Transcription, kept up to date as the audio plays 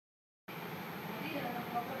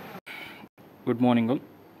Good morning, all.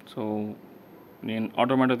 So, in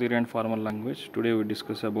automatic theory and formal language, today we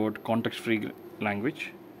discuss about context-free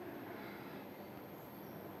language.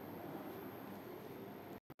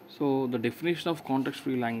 So, the definition of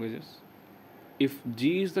context-free language is: if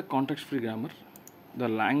G is the context-free grammar, the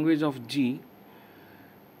language of G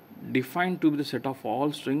defined to be the set of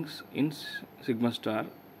all strings in sigma star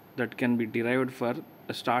that can be derived for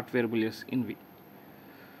a start variable s in V.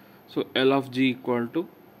 So, L of G equal to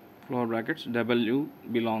floor brackets W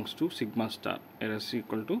belongs to sigma star S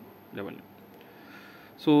equal to W.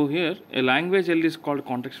 So here a language L is called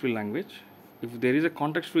context-free language if there is a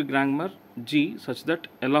context-free grammar G such that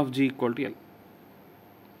L of G equal to L.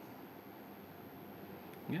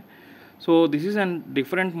 Yeah. So this is a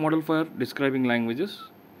different model for describing languages.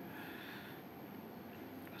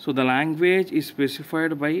 So the language is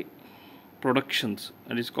specified by productions,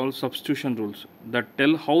 that is called substitution rules, that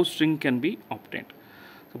tell how string can be obtained.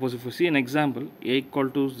 Suppose if you see an example, A equal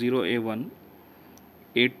to 0 A1,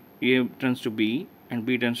 A tends to B and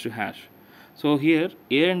B tends to hash. So here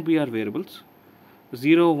A and B are variables,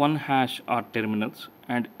 0 1 hash are terminals,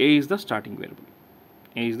 and A is the starting variable.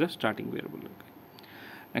 A is the starting variable. Okay.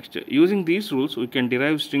 Next, using these rules we can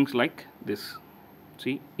derive strings like this.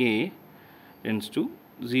 See, A tends to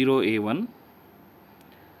 0 A1,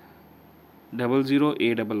 00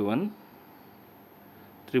 A11,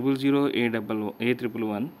 000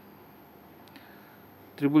 A11,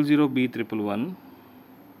 000 B11,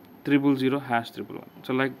 000 hash 111.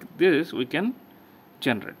 So like this we can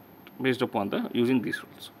generate based upon the using these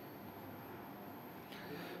rules.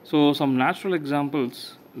 So some natural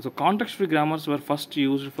examples. So context-free grammars were first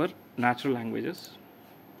used for natural languages.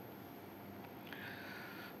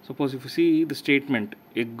 Suppose if you see the statement,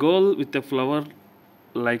 a girl with a flower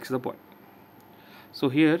likes the boy. So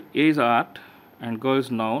here A is art and girl is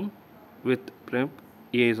noun with prep.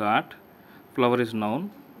 A is art, flower is noun,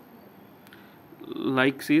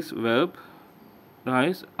 likes is verb, guy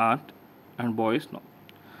is art, and boy is noun.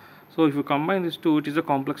 So if you combine these two, it is a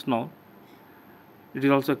complex noun. It is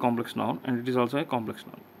also a complex noun and it is also a complex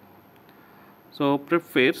noun. So prep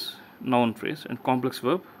phrase, noun phrase, and complex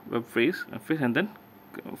verb, verb phrase, and then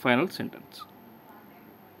final sentence.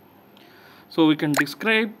 So we can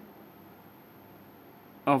describe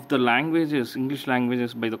of the languages, English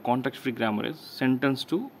languages, by the context-free grammar is sentence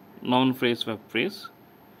to noun phrase, verb phrase,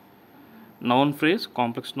 noun phrase,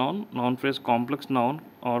 complex noun complex noun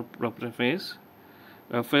or proper phrase,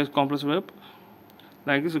 verb phrase, complex verb.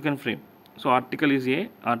 Like this you can frame. So article is A,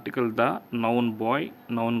 article the, noun boy,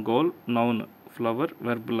 noun girl, noun flower,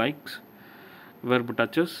 verb likes, verb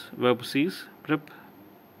touches, verb sees, prep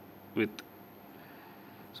with.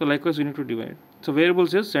 So likewise we need to divide. So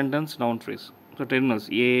variables is sentence, noun phrase. So terminals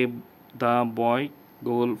A, the, boy,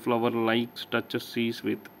 girl, flower, likes, touches, sees,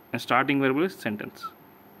 with. And starting variable is sentence.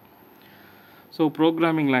 So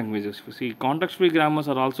programming languages. You see, context-free grammars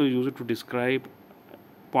are also used to describe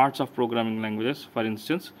parts of programming languages. For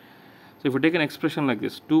instance, so if you take an expression like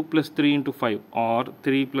this, 2 plus 3 into 5 or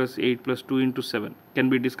 3 plus 8 plus 2 into 7 can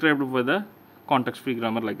be described by the context-free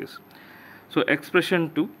grammar like this. So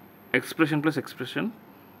expression to expression plus expression,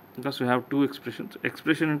 because we have two expressions,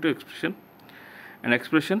 expression into expression, and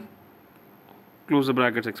expression, close the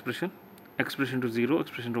brackets, expression to 0,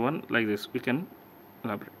 expression to 1, like this we can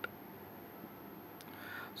elaborate.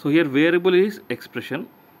 So here variable is expression,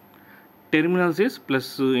 terminals is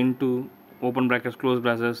plus into open brackets, close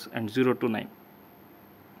brackets, and 0 to 9.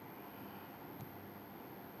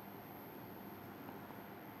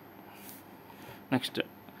 Next,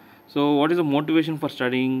 so what is the motivation for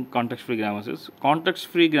studying context-free grammars? Is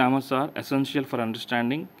context-free grammars are essential for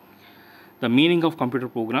understanding the meaning of computer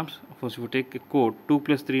programs. First, if you take a code 2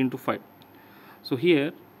 plus 3 into 5. So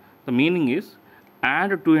here the meaning is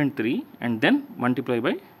add 2 and 3 and then multiply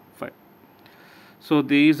by 5. So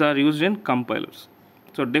these are used in compilers.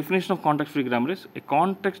 So definition of context-free grammar is: a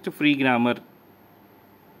context-free grammar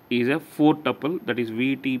is a 4-tuple, that is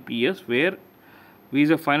VTPS, where V is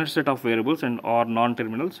a finite set of variables and or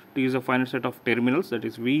non-terminals. T is a finite set of terminals, that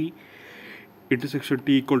is V intersection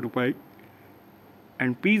T equal to pi.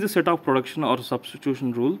 And P is a set of production or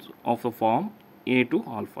substitution rules of the form A to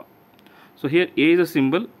alpha. So here A is a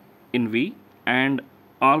symbol in V and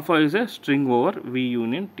alpha is a string over V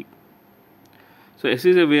union T. So S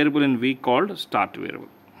is a variable in V called start variable.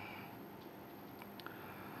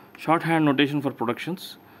 Shorthand notation for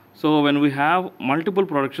productions. So when we have multiple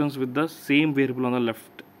productions with the same variable on the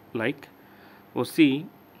left, like for C,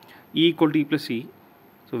 E equal to E plus E,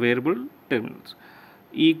 so variable terminals,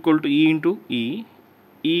 E equal to E into E,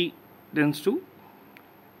 E tends to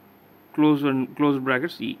close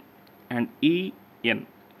brackets E, and E n.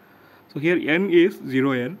 So here n is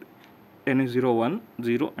 0 n is 0 1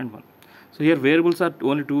 0 and 1. So here variables are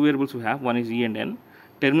only two variables we have, one is e and n.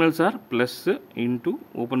 Terminals are plus into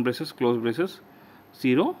open braces close braces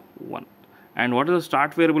 0 1. And what is the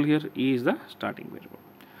start variable here? E is the starting variable.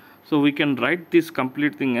 So we can write this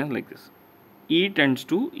complete thing as like this: e tends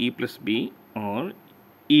to e plus b, or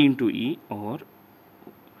e into e, or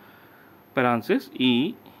parenthesis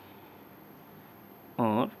e,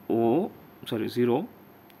 or 0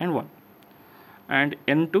 and 1, and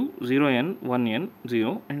n to 0 n 1 n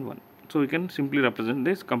 0 and 1. So we can simply represent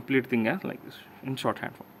this complete thing as like this in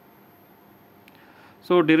shorthand form.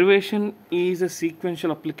 So derivation is a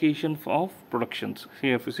sequential application of productions.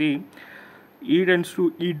 Here if you see, e tends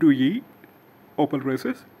to e to e, open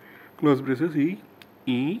braces close braces,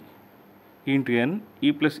 e into n,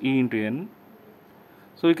 e plus e into n.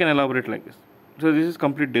 So we can elaborate like this. So this is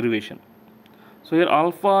complete derivation. So here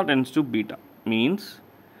alpha tends to beta, means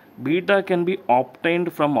beta can be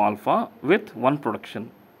obtained from alpha with one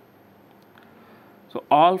production. So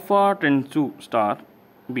alpha tends to star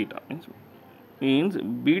beta, means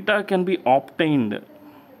beta can be obtained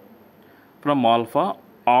from alpha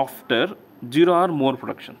after 0 or more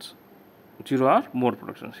productions. 0 or more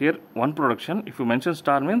productions. Here one production, if you mention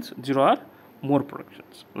star, means 0 or more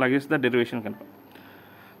productions. Like this the derivation can come.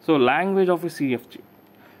 So language of a CFG.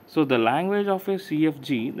 So the language of a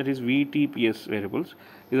CFG, that is VTPS variables,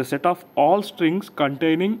 is a set of all strings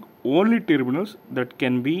containing only terminals that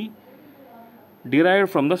can be derived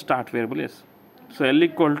from the start variable S. So L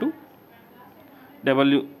equal to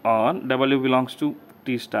W on W belongs to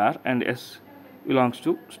T star and S belongs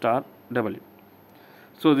to star W.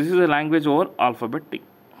 So this is a language over alphabet T.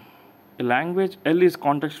 A language L is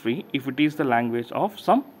context free if it is the language of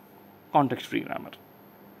some context free grammar.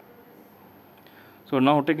 So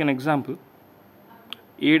now take an example.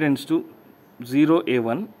 A tends to 0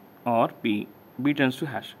 A1 or B, B tends to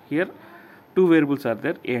hash. Here two variables are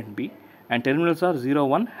there, A and B, and terminals are 0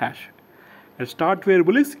 1 hash. And start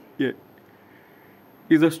variable is A.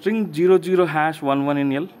 Is the string 0 0 hash 1 1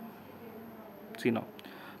 in L? See now.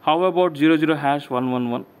 How about 0 0 hash 1 1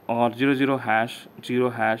 1 or 0 0 hash 0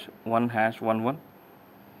 hash 1 hash 1 1?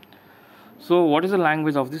 So what is the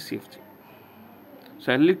language of this CFG?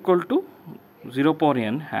 So L equal to 0 power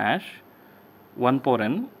n hash 1 power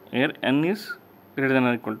n, here n is greater than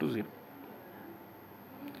or equal to 0.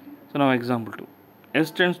 So now example 2.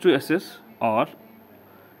 S tends to SS, or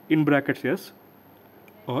in brackets S,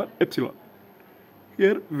 or epsilon.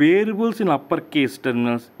 Here variables in uppercase,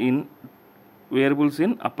 terminals in variables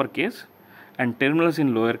in uppercase and terminals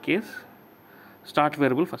in lowercase. Start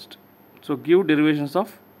variable first. So give derivations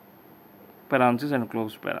of parentheses and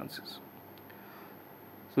close parentheses.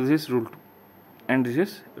 So this is rule 2 and this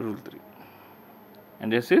is rule 3.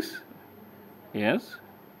 And S is yes,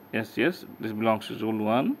 yes, yes, this belongs to rule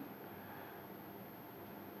 1,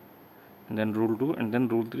 and then rule 2, and then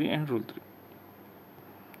rule 3 and rule 3.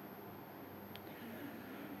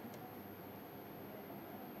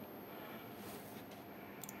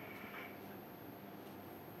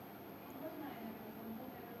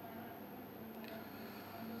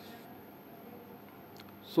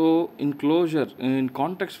 So in closure, in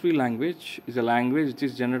context-free language is a language which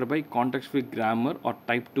is generated by context-free grammar or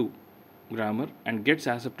type 2 grammar and gets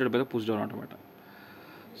accepted by the push-down automata.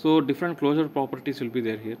 So different closure properties will be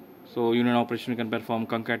there here. So union operation you can perform,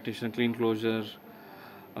 concatenation, clean closure,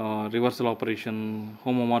 reversal operation,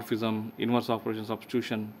 homomorphism, inverse operation,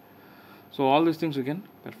 substitution. So all these things we can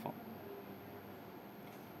perform.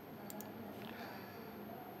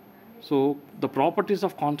 So the properties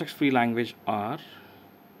of context-free language are: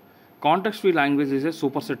 context-free language is a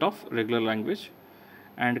superset of regular language,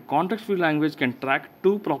 and context-free language can track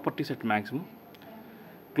two properties at maximum: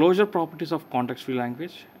 closure properties of context-free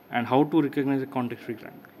language and how to recognize a context-free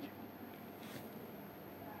language.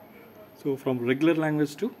 So from regular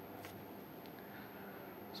language to,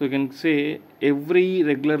 so you can say every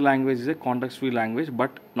regular language is a context-free language,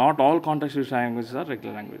 but not all context-free languages are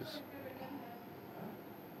regular languages.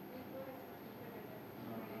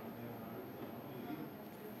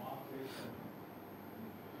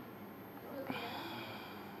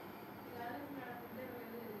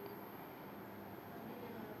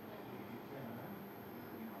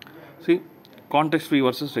 See, context-free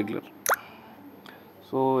versus regular.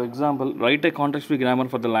 So example, write a context-free grammar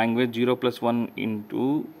for the language 0 plus 1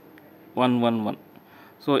 into 1 1 1.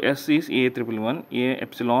 So S is A triple 1, A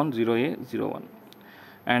epsilon 0 A 0 1.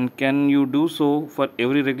 And can you do so for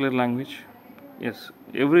every regular language? Yes,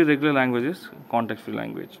 every regular language is context-free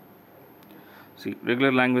language. See,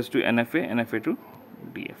 regular language to NFA, NFA to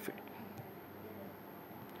DFA.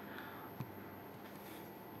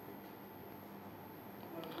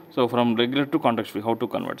 So from regular to context free, how to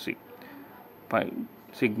convert? See, pi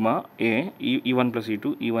sigma a e1 plus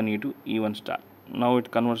e2 e1 e2 e1 star. Now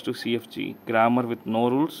it converts to CFG grammar with no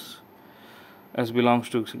rules. S belongs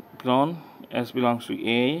to epsilon, S belongs to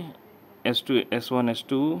A, S2 S1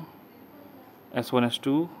 S2 S1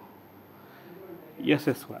 S2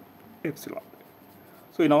 SS1 epsilon.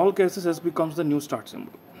 So in all cases S becomes the new start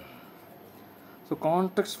symbol. So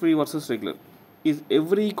context free versus regular. Is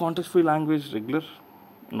every context free language regular?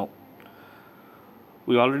 No.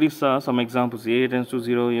 We already saw some examples. A tends to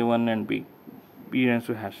 0, A1 and B tends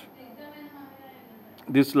to hash.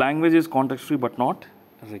 This language is context free but not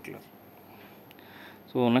regular.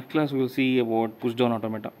 So next class we will see about push down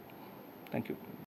automata. Thank you.